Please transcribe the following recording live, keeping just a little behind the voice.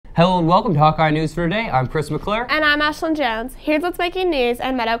Hello and welcome to Hawkeye News for today. I'm Chris McClure. And I'm Ashlyn Jones. Here's what's making news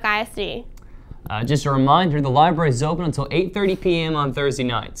at Meadow Oak ISD. Just a reminder, the library is open until 8:30 p.m. on Thursday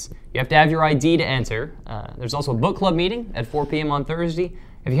nights. You have to have your ID to enter. There's also a book club meeting at 4 p.m. on Thursday.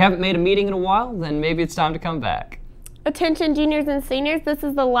 If you haven't made a meeting in a while, then maybe it's time to come back. Attention juniors and seniors, this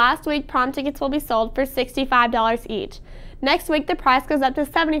is the last week prom tickets will be sold for $65 each. Next week, the price goes up to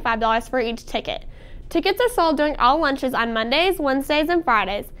 $75 for each ticket. Tickets are sold during all lunches on Mondays, Wednesdays, and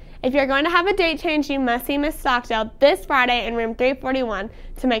Fridays. If you're going to have a date change, you must see Miss Stockdale this Friday in room 341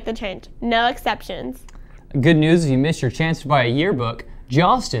 to make the change. No exceptions. Good news, if you missed your chance to buy a yearbook,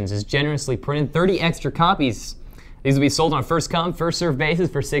 Jostens has generously printed 30 extra copies. These will be sold on a first-come, first-served basis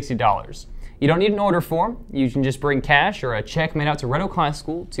for $60. You don't need an order form. You can just bring cash or a check made out to Red Oak High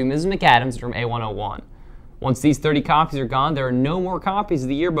School to Mrs. McAdams from A101. Once these 30 copies are gone, there are no more copies of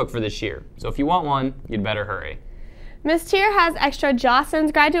the yearbook for this year. So if you want one, you'd better hurry. Miss Tier has extra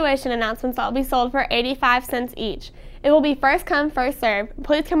Jostens graduation announcements that will be sold for 85 cents each. It will be first come, first served.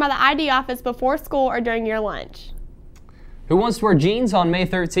 Please come by the ID office before school or during your lunch. Who wants to wear jeans on May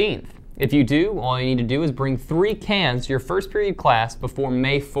 13th? If you do, all you need to do is bring 3 cans to your first period class before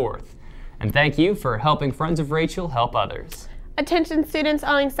May 4th. And thank you for helping Friends of Rachel help others. Attention students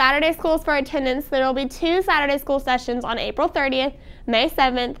owning Saturday schools for attendance, there will be 2 Saturday school sessions on April 30th, May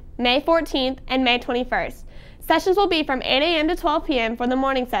 7th, May 14th, and May 21st. Sessions will be from 8 a.m. to 12 p.m. for the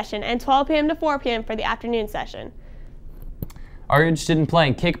morning session and 12 p.m. to 4 p.m. for the afternoon session. Are you interested in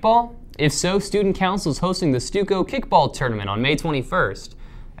playing kickball? If so, Student Council is hosting the Stuco Kickball Tournament on May 21st.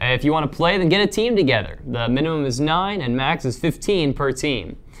 If you want to play, then get a team together. The minimum is 9 and max is 15 per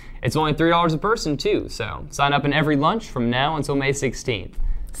team. It's only $3 a person too, so sign up in every lunch from now until May 16th.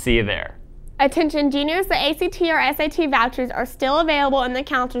 See you there. Attention juniors, the ACT or SAT vouchers are still available in the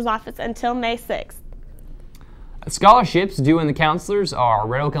counselor's office until May 6th. Scholarships due in the counselors are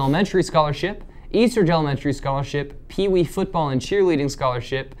Red Oak Elementary Scholarship, Eastridge Elementary Scholarship, Pee Wee Football and Cheerleading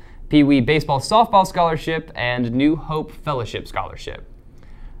Scholarship, Pee Wee Baseball Softball Scholarship, and New Hope Fellowship Scholarship.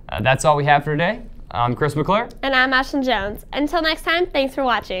 That's all we have for today. I'm Chris McClure. And I'm Ashlyn Jones. Until next time, thanks for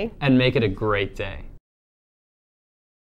watching. And make it a great day.